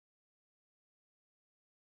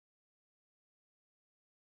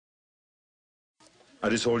Are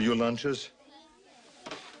these all your lunches?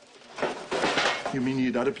 You mean you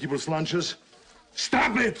eat other people's lunches?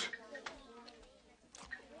 Stop it!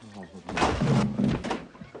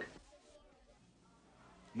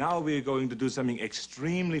 Now we're going to do something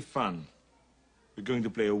extremely fun. We're going to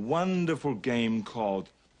play a wonderful game called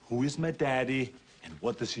Who is My Daddy and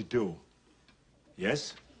What Does He Do?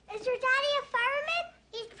 Yes? Is your daddy a fireman?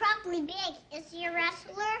 He's probably big. Is he a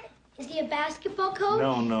wrestler? Is he a basketball coach?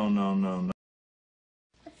 No.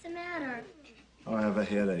 What's the matter? Oh, I have a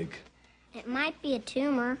headache. It might be a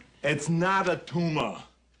tumor. It's not a tumor.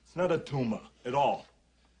 It's not a tumor at all.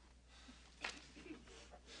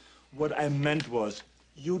 What I meant was,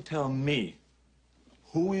 you tell me,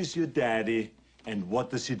 who is your daddy and what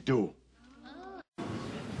does he do?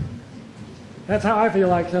 That's how I feel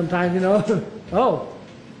like sometimes, you know. Oh,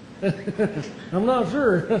 I'm not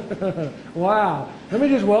sure. Wow. Let me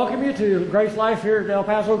just welcome you to Grace Life here at the El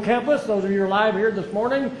Paso campus. Those of you who are live here this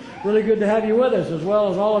morning, really good to have you with us, as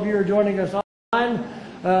well as all of you who are joining us online,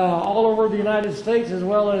 all over the United States, as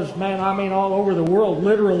well as, man, I mean all over the world,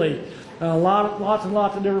 literally. Lots and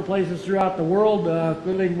lots of different places throughout the world,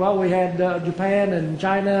 including, well, we had Japan and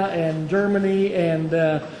China and Germany and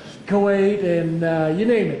Kuwait and you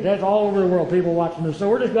name it. That's all over the world, people watching this. So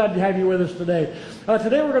we're just glad to have you with us today.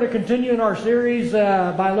 Today we're going to continue in our series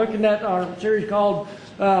by looking at our series called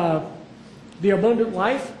The Abundant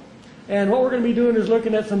Life. And what we're going to be doing is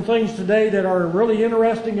looking at some things today that are really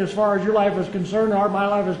interesting as far as your life is concerned, or my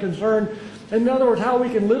life is concerned. In other words, how we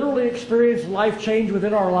can literally experience life change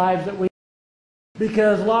within our lives that we,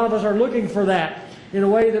 because a lot of us are looking for that in a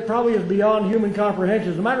way that probably is beyond human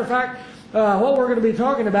comprehension. As a matter of fact, what we're going to be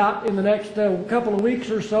talking about in the next couple of weeks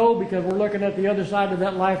or so, because we're looking at the other side of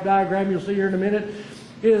that life diagram you'll see here in a minute,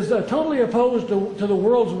 is totally opposed to the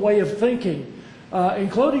world's way of thinking,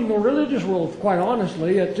 including the religious world, quite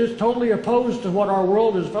honestly. It's just totally opposed to what our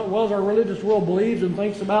world is, well, as our religious world believes and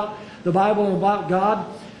thinks about the Bible and about God.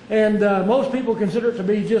 And most people consider it to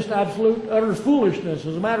be just absolute, utter foolishness.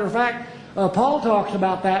 As a matter of fact, Paul talks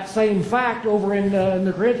about that same fact over in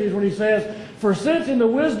the Corinthians when he says, "For since in the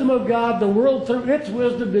wisdom of God the world through its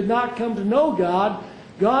wisdom did not come to know God,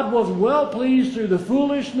 God was well pleased through the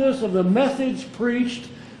foolishness of the message preached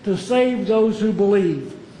to save those who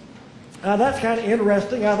believe." That's kind of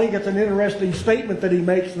interesting. I think it's an interesting statement that he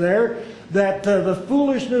makes there, that the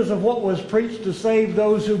foolishness of what was preached to save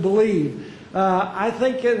those who believe. I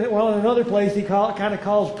think, well, in another place he kind of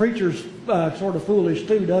calls preachers sort of foolish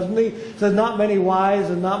too, doesn't he? Says not many wise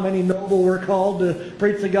and not many noble were called to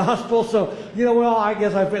preach the gospel. So, you know, well, I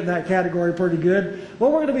guess I fit in that category pretty good.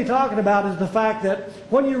 What we're going to be talking about is the fact that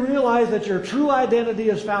when you realize that your true identity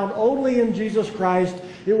is found only in Jesus Christ,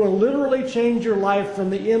 it will literally change your life from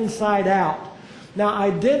the inside out. Now,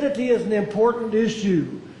 identity is an important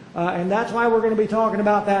issue. And that's why we're going to be talking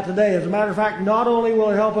about that today. As a matter of fact, not only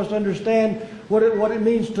will it help us understand what it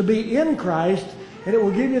means to be in Christ, and it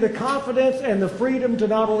will give you the confidence and the freedom to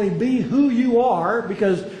not only be who you are,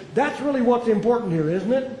 because that's really what's important here,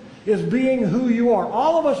 isn't it? Is being who you are.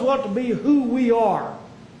 All of us want to be who we are,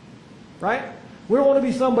 right? We don't want to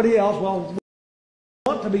be somebody else. Well, we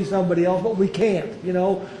want to be somebody else, but we can't, you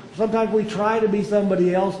know. Sometimes we try to be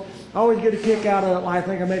somebody else. I always get a kick out of, I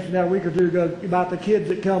think I mentioned that a week or two ago, about the kids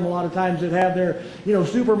that come a lot of times that have their, you know,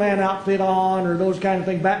 Superman outfit on, or those kind of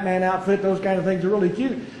things, Batman outfit, those kind of things are really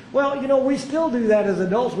cute. Well, you know, we still do that as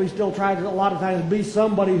adults. We still try to, a lot of times, be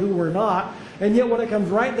somebody who we're not. And yet when it comes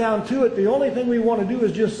right down to it, the only thing we want to do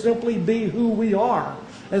is just simply be who we are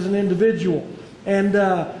as an individual. And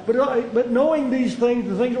but knowing these things,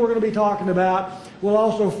 the things we're going to be talking about, will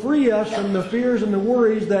also free us from the fears and the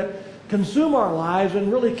worries that consume our lives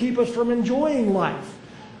and really keep us from enjoying life.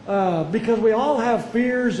 Because we all have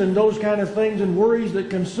fears and those kind of things and worries that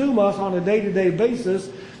consume us on a day-to-day basis,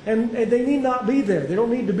 and they need not be there. They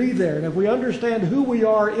don't need to be there. And if we understand who we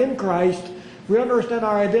are in Christ, if we understand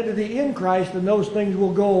our identity in Christ, then those things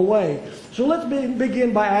will go away. So let's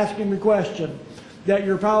begin by asking the question that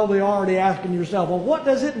you're probably already asking yourself. Well, what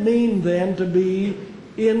does it mean then to be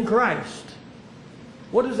in Christ?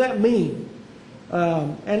 What does that mean?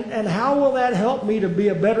 And how will that help me to be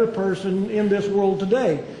a better person in this world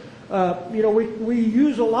today? You know, we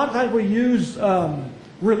use, a lot of times we use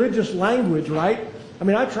religious language, right? I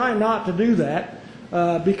mean, I try not to do that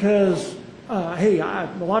because, hey, a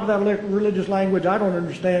lot of that religious language I don't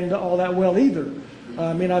understand all that well either.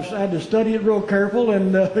 I mean, I've had to study it real careful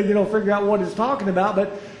and, you know, figure out what it's talking about.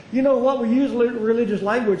 But you know what? We use religious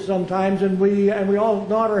language sometimes, and we all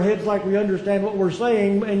nod our heads like we understand what we're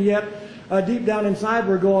saying, and yet deep down inside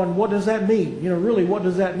we're going, what does that mean? You know, really, what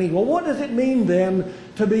does that mean? Well, what does it mean then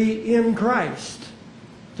to be in Christ?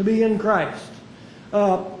 To be in Christ.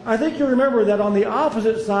 I think you remember that on the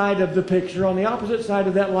opposite side of the picture, on the opposite side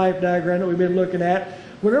of that life diagram that we've been looking at,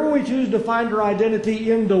 whenever we choose to find our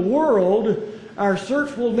identity in the world, our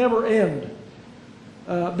search will never end.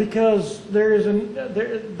 Because there's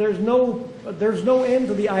no end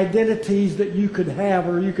to the identities that you could have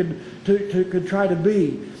or you could try to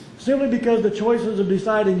be. Simply because the choices of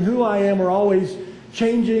deciding who I am are always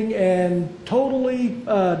changing and totally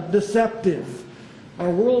deceptive. Our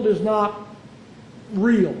world is not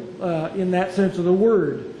real in that sense of the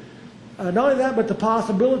word. Not only that, but the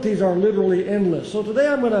possibilities are literally endless. So today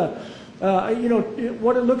I'm going to,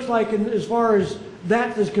 what it looks like as far as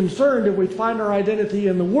that is concerned, if we find our identity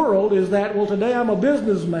in the world, is that, well, today I'm a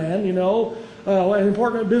businessman, an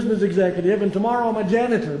important business executive, and tomorrow I'm a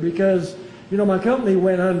janitor because, my company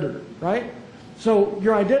went under, right? So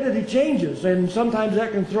your identity changes, and sometimes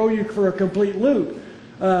that can throw you for a complete loop.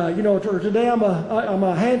 Today I'm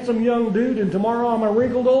a handsome young dude, and tomorrow I'm a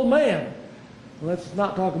wrinkled old man. Well, let's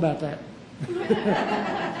not talk about that.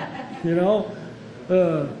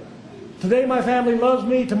 Today my family loves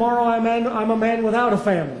me. Tomorrow I'm a man without a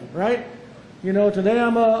family, right? Today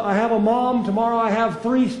I have a mom. Tomorrow I have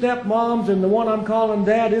 3 stepmoms, and the one I'm calling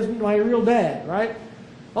dad isn't my real dad, right?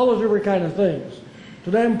 All those different kind of things.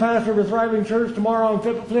 Today I'm pastor of a thriving church. Tomorrow I'm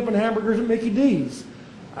flipping hamburgers at Mickey D's.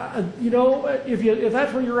 If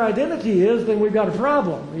that's where your identity is, then we've got a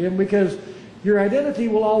problem. Because your identity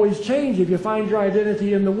will always change if you find your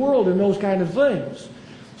identity in the world and those kind of things.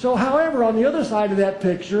 So, however, on the other side of that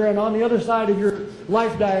picture and on the other side of your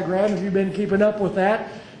life diagram, if you've been keeping up with that,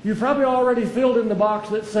 you've probably already filled in the box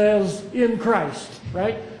that says in Christ,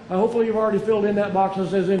 right? Hopefully you've already filled in that box that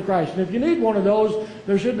says in Christ. And if you need one of those,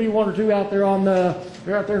 there should be 1 or 2 out there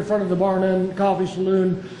they're out there in front of the Bar and Coffee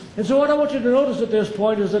Saloon. And so what I want you to notice at this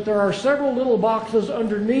point is that there are several little boxes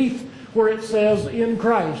underneath where it says in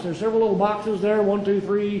Christ. There's several little boxes there, 1, 2,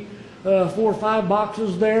 3, 4, 5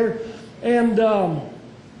 boxes there. And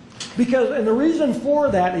the reason for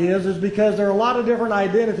that is because there are a lot of different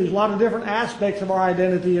identities, a lot of different aspects of our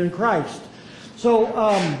identity in Christ.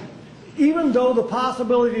 So even though the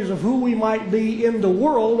possibilities of who we might be in the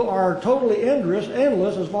world are totally endless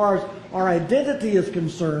as far as our identity is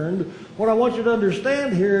concerned, what I want you to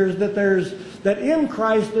understand here is that in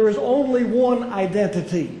Christ there is only one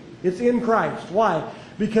identity. It's in Christ. Why?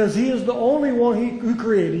 Because He is the only one who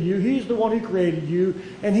created you. He's the one who created you,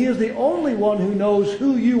 and He is the only one who knows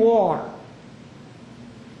who you are.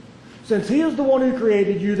 Since He is the one who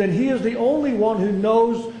created you, then He is the only one who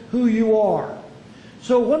knows who you are.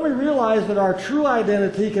 So when we realize that our true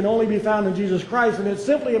identity can only be found in Jesus Christ, and it's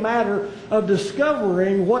simply a matter of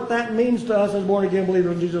discovering what that means to us as born-again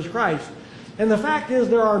believers in Jesus Christ. And the fact is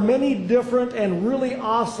there are many different and really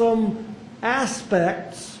awesome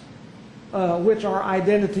aspects which our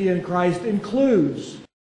identity in Christ includes.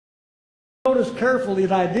 Notice carefully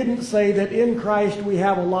that I didn't say that in Christ we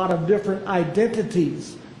have a lot of different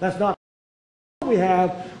identities. That's not what we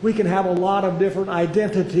have. We can have a lot of different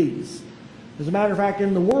identities. As a matter of fact,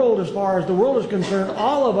 in the world, as far as the world is concerned,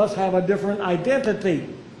 all of us have a different identity,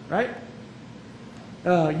 right?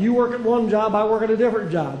 You work at one job, I work at a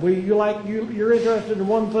different job. You're interested in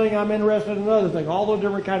one thing, I'm interested in another thing. All those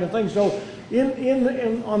different kind of things. So,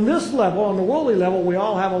 on this level, on the worldly level, we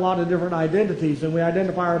all have a lot of different identities, and we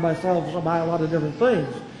identify ourselves by a lot of different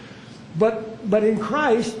things. But in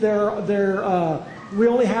Christ, we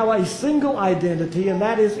only have a single identity, and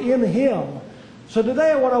that is in Him. So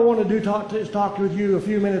today what I want to do is talk with you a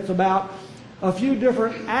few minutes about a few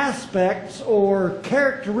different aspects or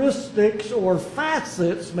characteristics or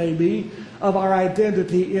facets maybe of our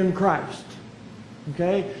identity in Christ.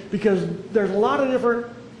 Okay? Because there's a lot of different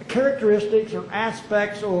characteristics or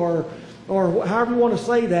aspects or however you want to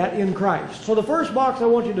say that in Christ. So the first box I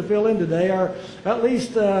want you to fill in today, or at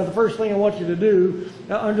least the first thing I want you to do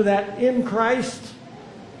under that in Christ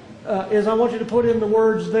is I want you to put in the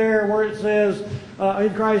words there where it says,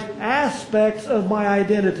 in Christ, aspects of my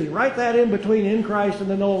identity. Write that in between in Christ and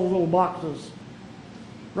then those little boxes.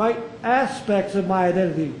 Right? Aspects of my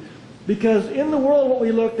identity. Because in the world what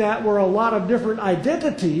we looked at were a lot of different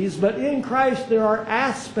identities, but in Christ there are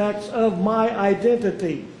aspects of my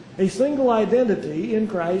identity. A single identity in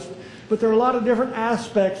Christ, but there are a lot of different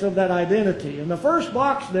aspects of that identity. And the first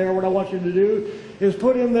box there, what I want you to do is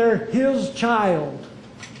put in there, His child.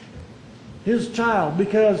 His child,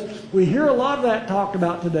 because we hear a lot of that talked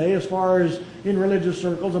about today as far as in religious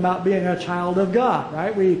circles about being a child of God,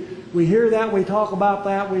 right? We hear that, we talk about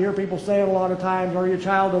that, we hear people say it a lot of times, are you a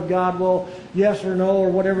child of God? Well, yes or no, or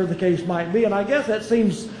whatever the case might be. And I guess that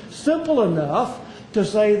seems simple enough to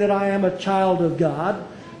say that I am a child of God.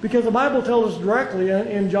 Because the Bible tells us directly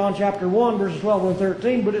in John chapter 1, verses 12 and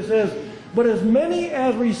 13, but it says, "But as many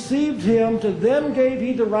as received him, to them gave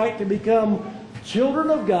he the right to become children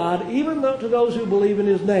of God, even to those who believe in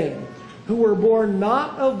his name, who were born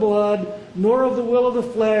not of blood, nor of the will of the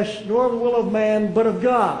flesh, nor of the will of man, but of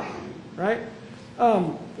God." Right?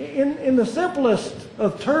 In the simplest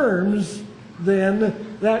of terms, then,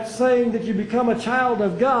 that's saying that you become a child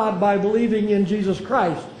of God by believing in Jesus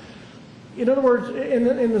Christ. In other words,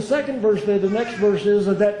 in the second verse there, the next verse is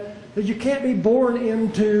that you can't be born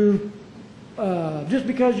into, just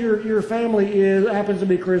because your family happens to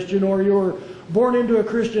be Christian, or you're born into a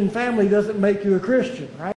Christian family doesn't make you a Christian,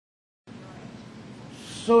 right?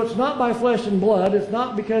 So it's not by flesh and blood. It's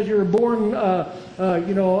not because you're born,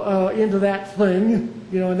 into that thing,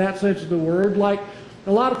 in that sense of the word. Like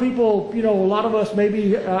a lot of people, a lot of us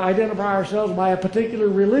maybe identify ourselves by a particular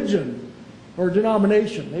religion or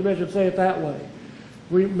denomination. Maybe I should say it that way.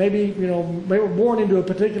 We maybe were born into a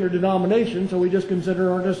particular denomination, so we just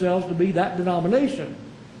consider ourselves to be that denomination.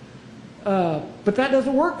 But that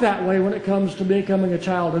doesn't work that way when it comes to becoming a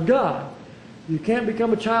child of God. You can't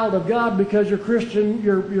become a child of God because you're Christian.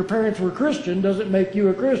 Your parents were Christian doesn't make you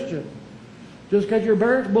a Christian. Just because your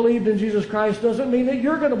parents believed in Jesus Christ doesn't mean that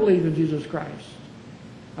you're going to believe in Jesus Christ.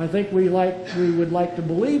 I think we would like to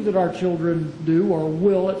believe that our children do or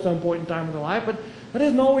will at some point in time in their life, but that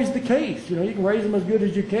isn't always the case. You can raise them as good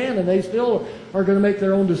as you can, and they still are going to make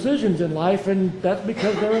their own decisions in life, and that's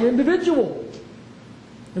because they're an individual.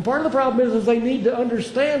 And part of the problem is they need to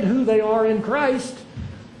understand who they are in Christ,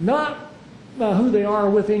 not who they are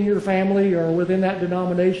within your family or within that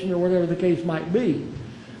denomination or whatever the case might be.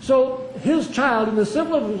 So his child, in the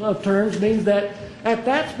simplest of terms, means that at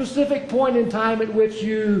that specific point in time at which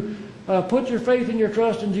you put your faith and your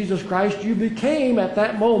trust in Jesus Christ, you became at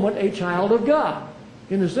that moment a child of God.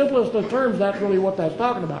 In the simplest of terms, that's really what that's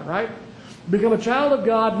talking about, right? Become a child of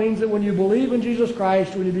God means that when you believe in Jesus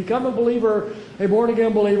Christ, when you become a believer, a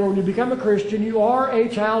born-again believer, when you become a Christian, you are a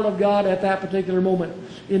child of God at that particular moment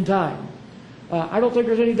in time. I don't think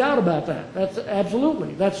there's any doubt about that.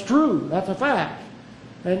 That's true. That's a fact.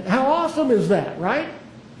 And how awesome is that, right?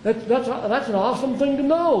 That's an awesome thing to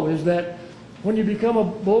know, is that when you become a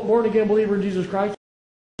born-again believer in Jesus Christ,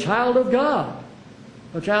 you're a child of God.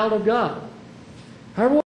 A child of God.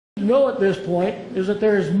 However, what we need to know at this point is that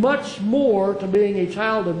there is much more to being a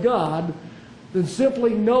child of God than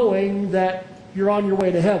simply knowing that you're on your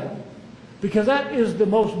way to heaven. Because that is the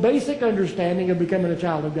most basic understanding of becoming a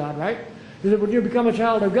child of God, right? Is that when you become a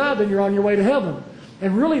child of God, then you're on your way to heaven.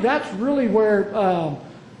 And really, that's really where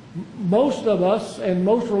most of us and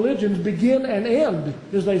most religions begin and end,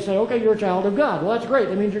 is they say, okay, you're a child of God. Well, that's great.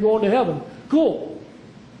 That means you're going to heaven. Cool.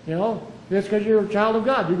 It's because you're a child of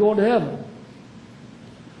God. You're going to heaven.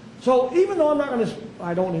 So even though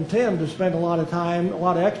I don't intend to spend a lot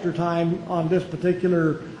of extra time on this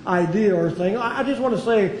particular idea or thing, I just want to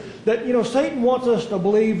say that, Satan wants us to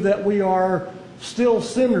believe that we are still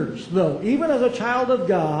sinners, though. Even as a child of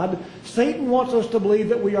God, Satan wants us to believe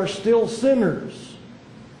that we are still sinners.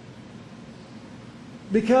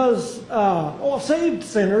 Because, saved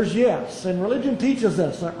sinners, yes, and religion teaches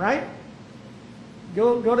us that, right?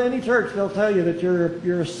 Go to any church, they'll tell you that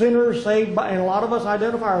you're a sinner saved by, and a lot of us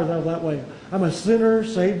identify ourselves that way. I'm a sinner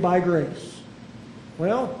saved by grace.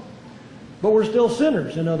 Well, but we're still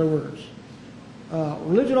sinners, in other words.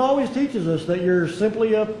 Religion always teaches us that you're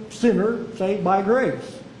simply a sinner saved by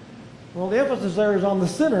grace. Well, the emphasis there is on the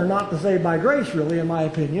sinner, not the saved by grace, really, in my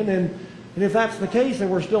opinion. And if that's the case, then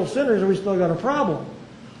we're still sinners and we still got a problem.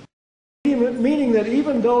 Meaning that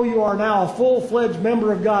even though you are now a full-fledged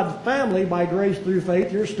member of God's family by grace through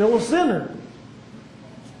faith, you're still a sinner.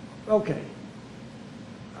 Okay.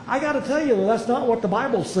 I got to tell you, though, that's not what the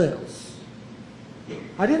Bible says.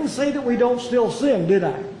 I didn't say that we don't still sin, did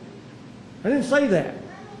I? I didn't say that.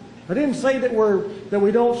 I didn't say that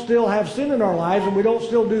we don't still have sin in our lives and we don't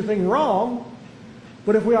still do things wrong.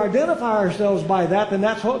 But if we identify ourselves by that, then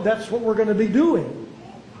that's what we're going to be doing.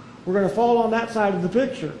 We're going to fall on that side of the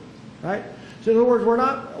picture, right? So in other words, we're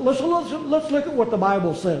not. Let's look at what the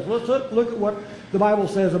Bible says. Let's look at what the Bible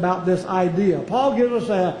says about this idea. Paul gives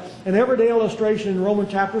us an everyday illustration in Romans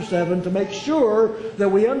chapter 7 to make sure that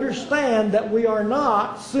we understand that we are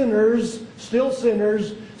not sinners, still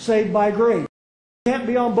sinners, saved by grace. You can't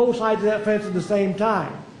be on both sides of that fence at the same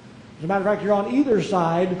time. As a matter of fact, you're on either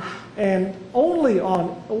side and only on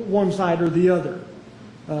one side or the other.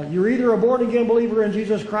 You're either a born-again believer in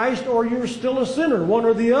Jesus Christ or you're still a sinner, one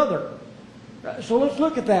or the other. So let's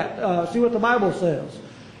look at that, see what the Bible says.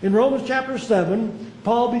 In Romans chapter 7,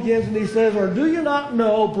 Paul begins and he says, "Or do you not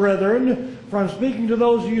know, brethren, from speaking to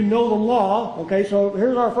those of you who know the law. Okay, so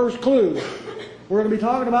here's our first clue. We're going to be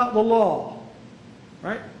talking about the law,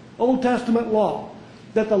 right? Old Testament law.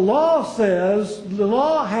 That the law says the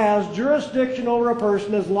law has jurisdiction over a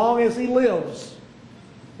person as long as he lives.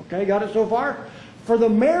 Okay, got it so far? For the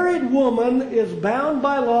married woman is bound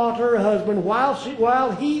by law to her husband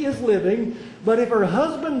while he is living, but if her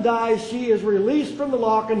husband dies, she is released from the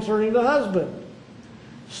law concerning the husband.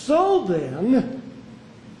 So then,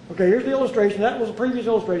 okay, here's the illustration. That was the previous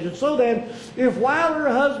illustration. So then, if while her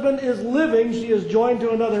husband is living, she is joined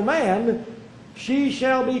to another man, she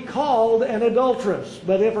shall be called an adulteress.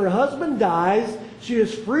 But if her husband dies, she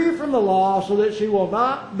is free from the law, so that she will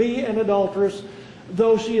not be an adulteress,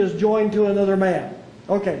 though she is joined to another man.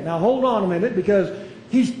 Okay, now hold on a minute, because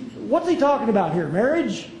what's he talking about here?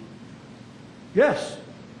 Marriage? Yes.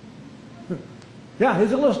 Yeah,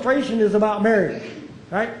 his illustration is about marriage,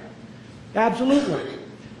 right? Absolutely.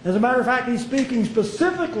 As a matter of fact, he's speaking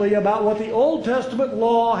specifically about what the Old Testament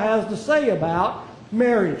law has to say about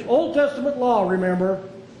marriage. Old Testament law, remember,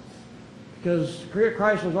 because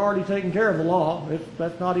Christ has already taken care of the law.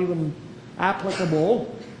 That's not even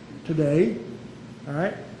applicable today. All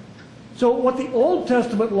right? So what the Old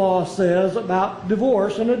Testament law says about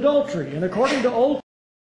divorce and adultery, and according to Old Testament,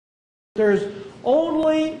 there's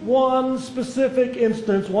only one specific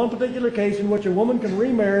instance, one particular case in which a woman can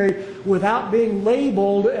remarry without being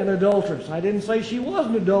labeled an adulteress. I didn't say she was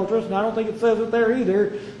an adulteress, and I don't think it says it there either.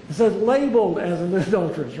 It says labeled as an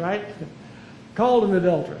adulteress, right? Called an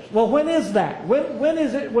adulteress. Well, when is that? When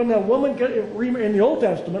is it when a woman, in the Old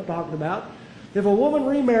Testament talking about, if a woman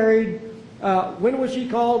remarried, when was she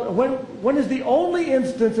called? When is the only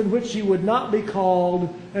instance in which she would not be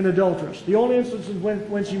called an adulteress? The only instance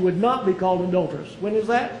when she would not be called an adulteress. When is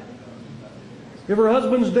that? If her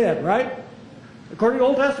husband's dead, right? According to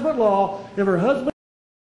Old Testament law, if her husband,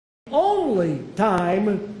 the only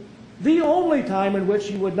time in which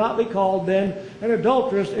she would not be called then an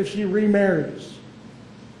adulteress if she remarries.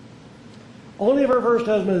 Only if her first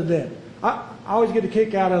husband is dead. I always get a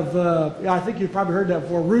kick out of, I think you've probably heard that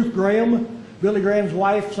before, Ruth Graham, Billy Graham's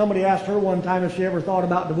wife. Somebody asked her one time if she ever thought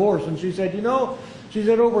about divorce, and she said, she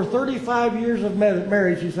said, over 35 years of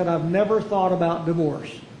marriage, she said, I've never thought about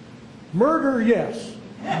divorce. Murder, yes.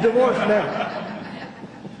 Divorce, never.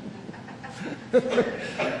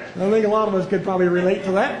 I think a lot of us could probably relate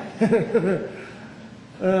to that.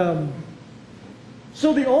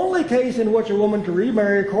 So the only case in which a woman could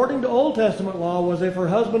remarry according to Old Testament law was if her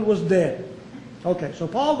husband was dead. Okay, so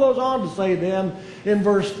Paul goes on to say then in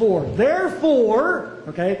verse 4, therefore,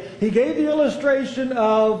 okay, he gave the illustration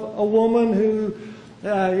of a woman who,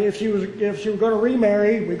 if she was going to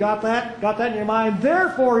remarry, we got that in your mind.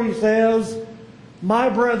 Therefore, he says, my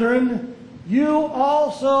brethren, you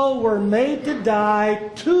also were made to die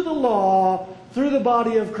to the law through the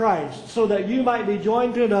body of Christ, so that you might be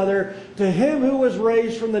joined to another, to him who was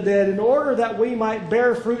raised from the dead, in order that we might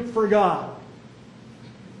bear fruit for God.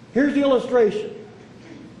 Here's the illustration.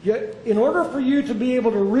 In order for you to be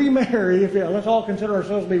able to remarry, let's all consider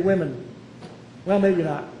ourselves to be women. Well, maybe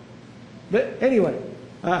not. But anyway,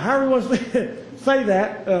 however you want to say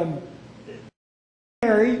that,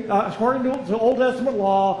 marry, according to the Old Testament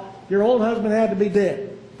law, your old husband had to be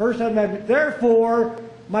dead. First husband had to be. Therefore,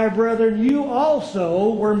 my brethren, you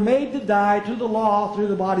also were made to die to the law through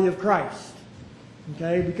the body of Christ.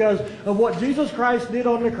 Okay, because of what Jesus Christ did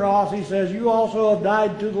on the cross, he says, you also have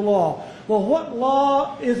died to the law. Well, what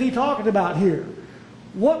law is he talking about here?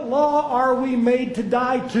 What law are we made to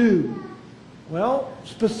die to? Well,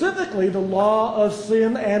 specifically the law of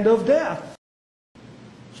sin and of death.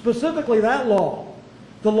 Specifically that law.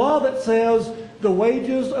 The law that says the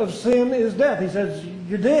wages of sin is death. He says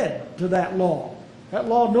you're dead to that law. That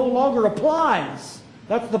law no longer applies.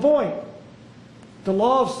 That's the point. The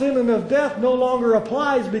law of sin and of death no longer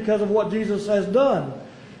applies because of what Jesus has done.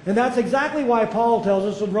 And that's exactly why Paul tells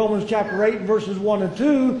us in Romans chapter 8, verses 1 and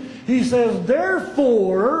 2, he says,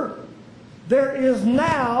 therefore, there is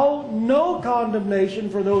now no condemnation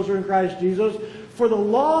for those who are in Christ Jesus, for the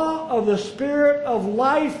law of the Spirit of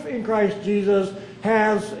life in Christ Jesus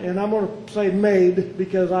has, and I'm going to say made,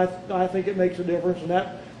 because I think it makes a difference, and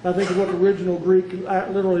that I think is what the original Greek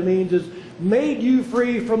literally means, is made you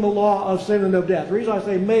free from the law of sin and of death. The reason I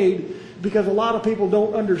say made, because a lot of people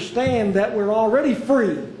don't understand that we're already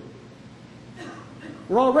free.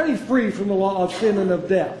 We're already free from the law of sin and of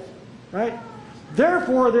death. Right?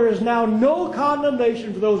 Therefore, there is now no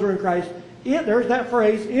condemnation for those who are in Christ. There's that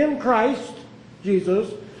phrase, in Christ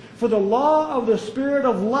Jesus. For the law of the Spirit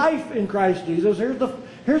of life in Christ Jesus. Here's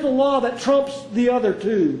the law that trumps the other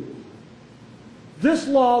two. This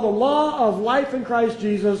law, the law of life in Christ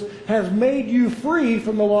Jesus, has made you free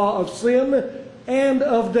from the law of sin and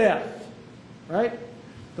of death. Right?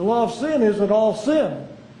 The law of sin is that all sin.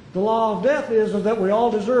 The law of death is that we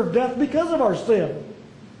all deserve death because of our sin.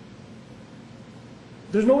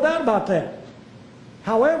 There's no doubt about that.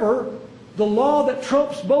 However, the law that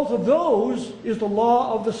trumps both of those is the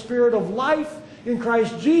law of the Spirit of life in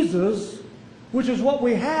Christ Jesus, which is what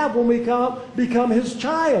we have when we become His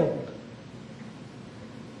child.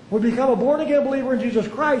 When we become a born-again believer in Jesus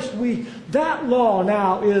Christ, that law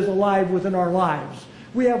now is alive within our lives.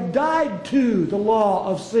 We have died to the law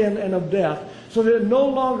of sin and of death, so that it no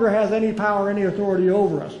longer has any power, any authority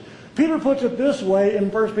over us. Peter puts it this way in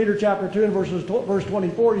 1 Peter chapter 2 and verse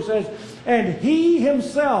 24. He says, and He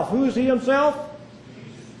Himself, who is He Himself?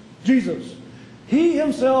 Jesus. He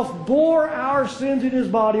Himself bore our sins in His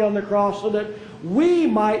body on the cross so that we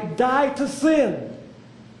might die to sin.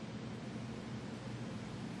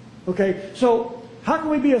 Okay, so how can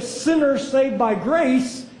we be a sinner saved by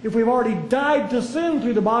grace if we've already died to sin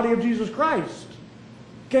through the body of Jesus Christ?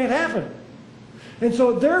 Can't happen. And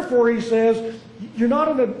so therefore he says, you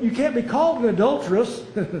can't be called an adulteress,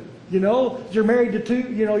 you're married to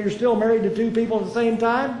two, you're still married to two people at the same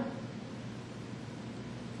time.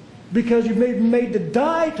 Because you've been made to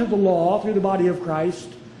die to the law through the body of Christ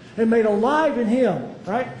and made alive in Him,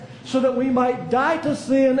 right? So that we might die to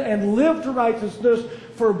sin and live to righteousness,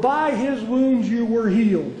 for by His wounds you were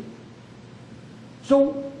healed.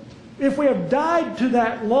 So if we have died to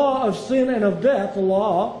that law of sin and of death, the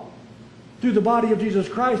law, through the body of Jesus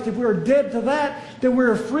Christ, if we are dead to that, then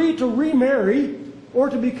we're free to remarry or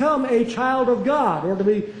to become a child of God or to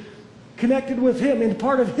be connected with Him and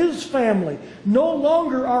part of His family. No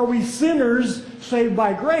longer are we sinners saved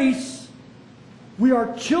by grace. We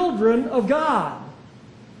are children of God.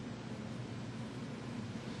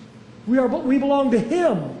 We belong to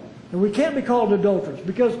Him, and we can't be called adulterers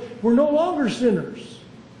because we're no longer sinners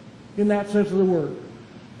in that sense of the word.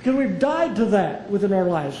 Because we've died to that within our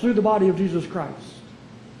lives through the body of Jesus Christ.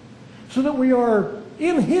 So that we are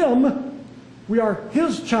in Him, we are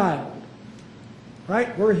His child.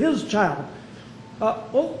 Right? We're His child.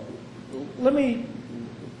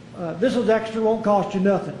 This is extra, won't cost you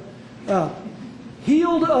nothing.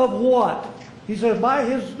 Healed of what? He says, by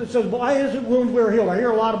His wounds we are healed. I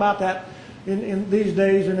hear a lot about that in these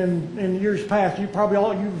days and in years past. You've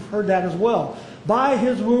heard that as well. By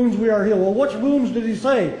His wounds we are healed. Well, which wounds did He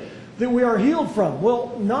say that we are healed from?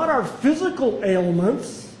 Well, not our physical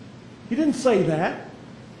ailments. He didn't say that.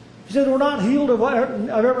 He said we're not healed of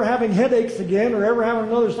ever having headaches again or ever having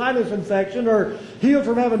another sinus infection or healed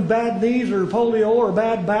from having bad knees or polio or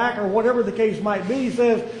bad back or whatever the case might be. He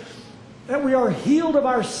says that we are healed of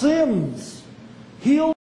our sins,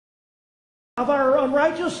 healed of our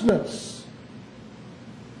unrighteousness.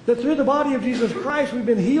 That through the body of Jesus Christ we've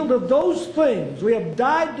been healed of those things. We have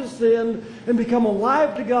died to sin and become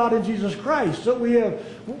alive to God in Jesus Christ. So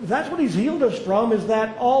that's what He's healed us from, is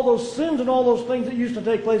that all those sins and all those things that used to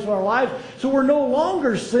take place in our lives. So we're no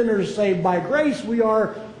longer sinners saved by grace. We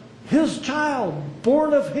are His child,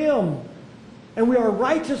 born of Him. And we are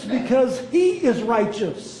righteous because He is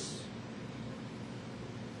righteous.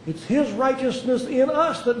 It's His righteousness in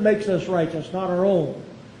us that makes us righteous, not our own.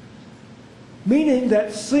 Meaning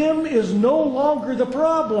that sin is no longer the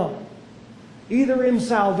problem, either in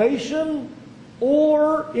salvation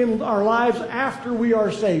or in our lives after we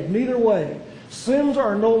are saved. Neither way. Sins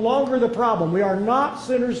are no longer the problem. We are not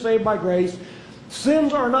sinners saved by grace.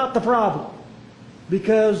 Sins are not the problem,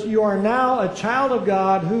 because you are now a child of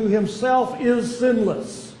God who Himself is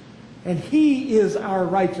sinless. And He is our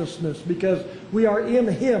righteousness because we are in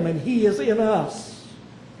Him and He is in us.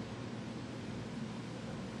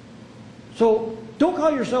 So, don't call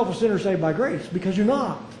yourself a sinner saved by grace, because you're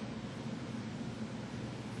not.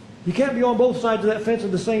 You can't be on both sides of that fence at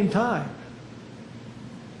the same time.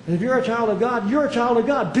 And if you're a child of God, you're a child of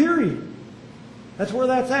God, period. That's where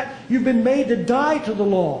that's at. You've been made to die to the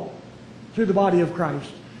law through the body of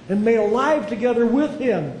Christ and made alive together with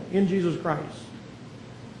Him in Jesus Christ.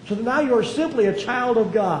 So that now you are simply a child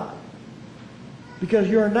of God. Because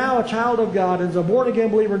you are now a child of God, and as a born-again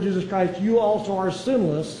believer in Jesus Christ, you also are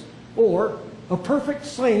sinless, or a perfect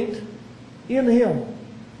saint in Him.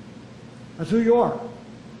 That's who you are.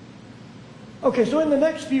 Okay, so in the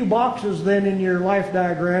next few boxes then in your life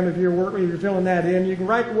diagram, if you're filling that in, you can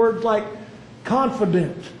write words like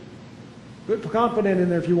confident. Put confident in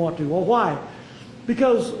there if you want to. Well, why?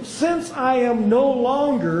 Because since I am no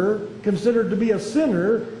longer considered to be a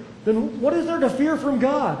sinner, then what is there to fear from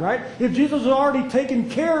God, right? If Jesus has already taken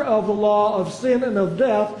care of the law of sin and of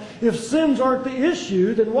death, if sins aren't the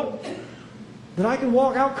issue, then then I can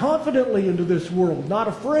walk out confidently into this world, not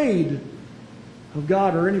afraid of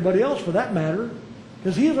God or anybody else for that matter,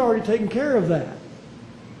 because He has already taken care of that.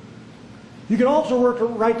 You can also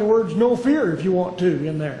write the words "no fear" if you want to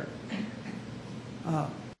in there.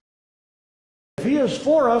 If He is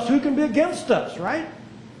for us, who can be against us, right?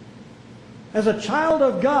 As a child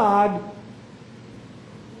of God,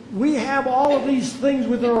 we have all of these things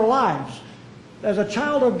within our lives. As a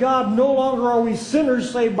child of God, no longer are we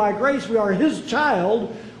sinners saved by grace. We are His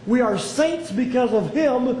child. We are saints because of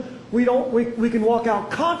Him. We can walk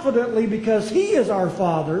out confidently because He is our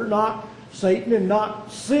Father, not Satan, and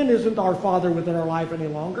not sin isn't our Father within our life any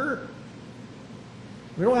longer.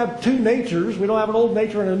 We don't have two natures. We don't have an old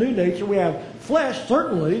nature and a new nature. We have flesh,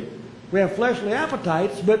 certainly. We have fleshly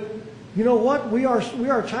appetites, but you know what? We are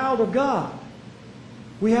a child of God.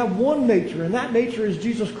 We have one nature, and that nature is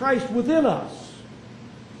Jesus Christ within us.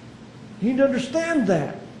 You need to understand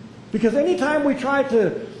that. Because anytime we try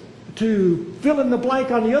to fill in the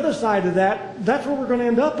blank on the other side of that, that's where we're going to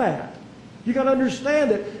end up at. You've got to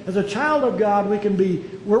understand that as a child of God,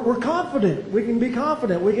 we're confident. We can be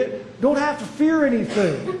confident. Don't have to fear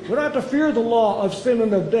anything. We don't have to fear the law of sin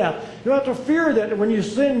and of death. You don't have to fear that when you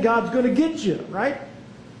sin, God's going to get you, right?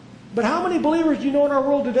 But how many believers do you know in our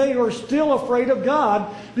world today who are still afraid of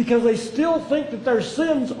God because they still think that their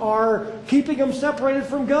sins are keeping them separated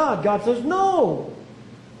from God? God says, no.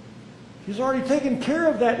 He's already taken care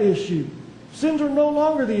of that issue. Sins are no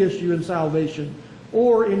longer the issue in salvation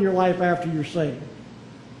or in your life after you're saved.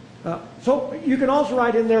 So you can also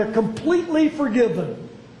write in there, completely forgiven.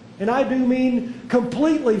 And I do mean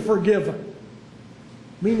completely forgiven.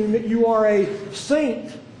 Meaning that you are a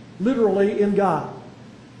saint, literally, in God.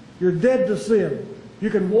 You're dead to sin.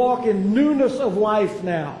 You can walk in newness of life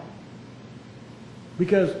now.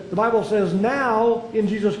 Because the Bible says now, in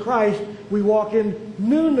Jesus Christ, we walk in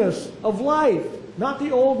newness of life. Not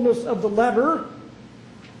the oldness of the letter.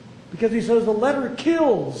 Because He says the letter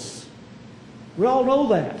kills. We all know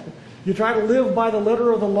that. You try to live by the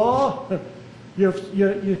letter of the law,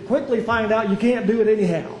 you quickly find out you can't do it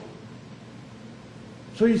anyhow.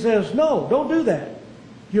 So He says, no, don't do that.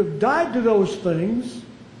 You've died to those things.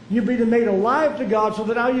 You've been made alive to God so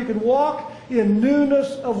that now you can walk in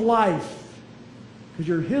newness of life. Because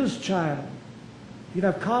you're His child. You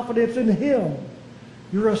can have confidence in Him.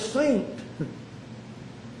 You're a saint.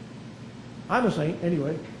 I'm a saint,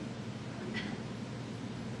 anyway.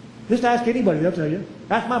 Just ask anybody, they'll tell you.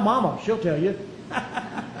 Ask my mama, she'll tell you.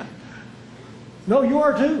 No, you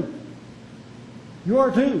are too. You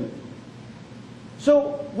are too.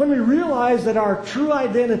 So, when we realize that our true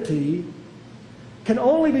identity can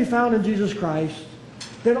only be found in Jesus Christ,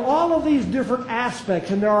 then all of these different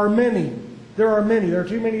aspects, and there are many, there are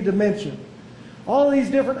too many to mention. All of these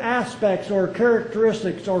different aspects or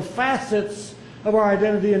characteristics or facets of our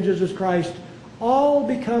identity in Jesus Christ all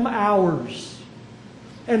become ours.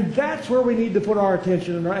 And that's where we need to put our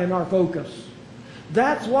attention and our focus.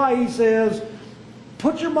 That's why He says,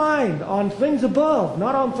 put your mind on things above,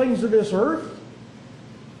 not on things of this earth.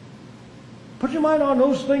 Put your mind on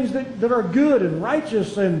those things that are good and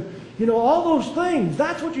righteous and, all those things.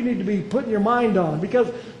 That's what you need to be putting your mind on, because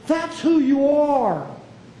that's who you are.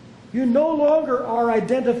 You no longer are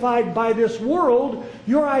identified by this world.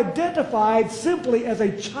 You're identified simply as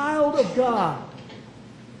a child of God.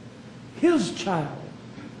 His child.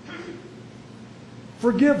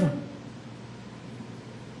 Forgiven.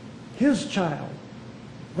 His child.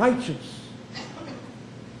 Righteous.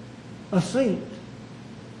 A saint.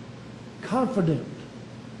 Confident.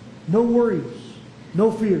 No worries.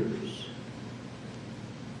 No fears.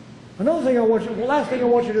 Last thing I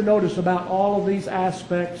want you to notice about all of these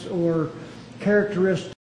aspects or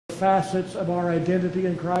characteristics, facets of our identity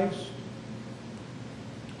in Christ,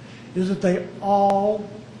 is that they all,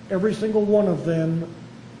 every single one of them,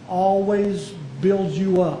 always builds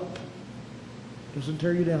you up. Doesn't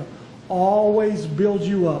tear you down. Always builds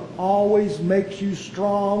you up. Always makes you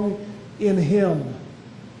strong in Him.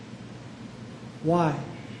 Why?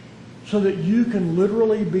 So that you can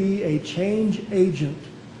literally be a change agent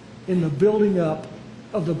in the building up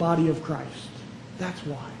of the body of Christ. That's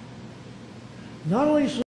why. Not only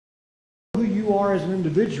so who you are as an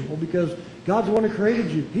individual, because God's the one who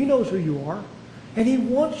created you. He knows who you are. And He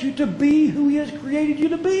wants you to be who He has created you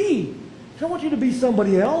to be. He doesn't want you to be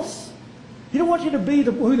somebody else. He don't want you to be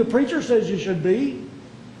who the preacher says you should be.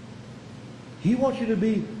 He wants you to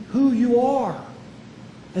be who you are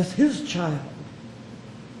as His child.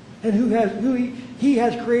 And who He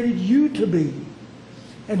has created you to be.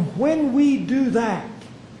 And when we do that,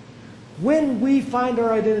 when we find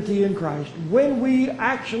our identity in Christ, when we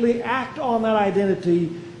actually act on that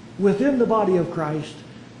identity, within the body of Christ,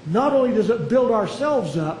 not only does it build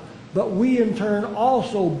ourselves up, but we in turn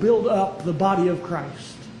also build up the body of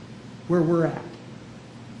Christ where we're at.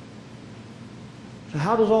 So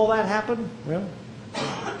how does all that happen?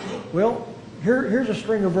 Well, here's a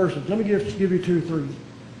string of verses. Let me give you 2 or 3.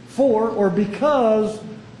 For, or because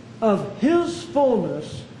of His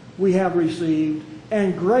fullness we have received,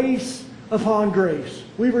 and grace upon grace.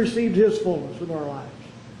 We've received His fullness in our lives.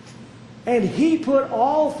 And He put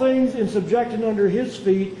all things in subjection under His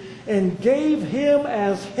feet, and gave Him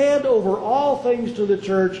as head over all things to the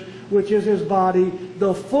church, which is His body,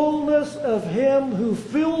 the fullness of Him who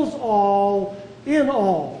fills all in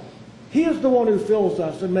all. He is the one who fills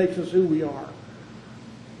us and makes us who we are.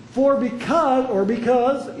 For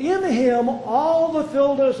because in Him all the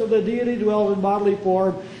fullness of the deity dwells in bodily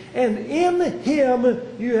form, and in Him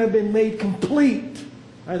you have been made complete.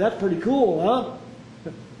 Right, that's pretty cool,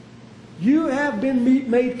 huh? You have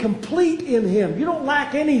been made complete in Him. You don't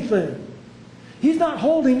lack anything. He's not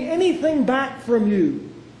holding anything back from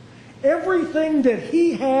you. Everything that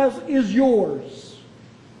He has is yours.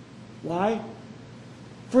 Why?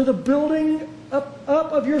 For the building up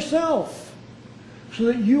of yourself, so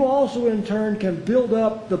that you also in turn can build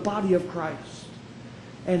up the body of Christ.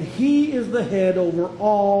 And He is the head over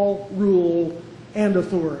all rule and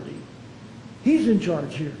authority. He's in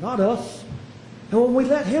charge here, not us. And when we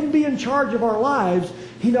let Him be in charge of our lives,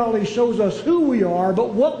 He not only shows us who we are,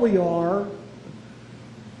 but what we are.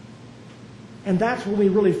 And that's when we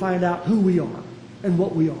really find out who we are and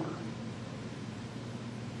what we are.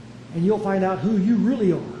 And you'll find out who you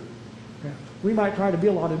really are. We might try to be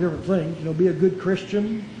a lot of different things, be a good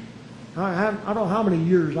Christian. I don't know how many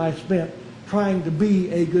years I spent trying to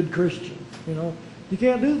be a good Christian. You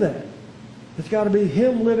can't do that. It's got to be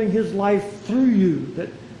Him living His life through you that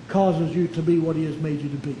causes you to be what He has made you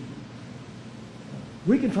to be.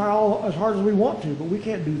 We can try as hard as we want to, but we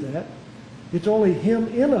can't do that. It's only Him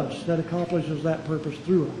in us that accomplishes that purpose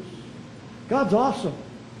through us. God's awesome.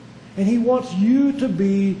 And He wants you to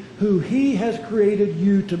be who He has created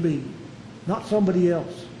you to be, not somebody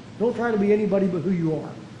else. Don't try to be anybody but who you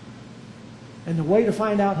are. And the way to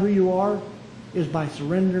find out who you are is by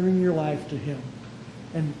surrendering your life to Him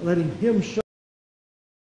and letting Him show.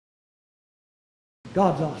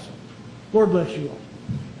 God's awesome. Lord bless you all.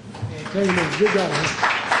 Amen. Good God.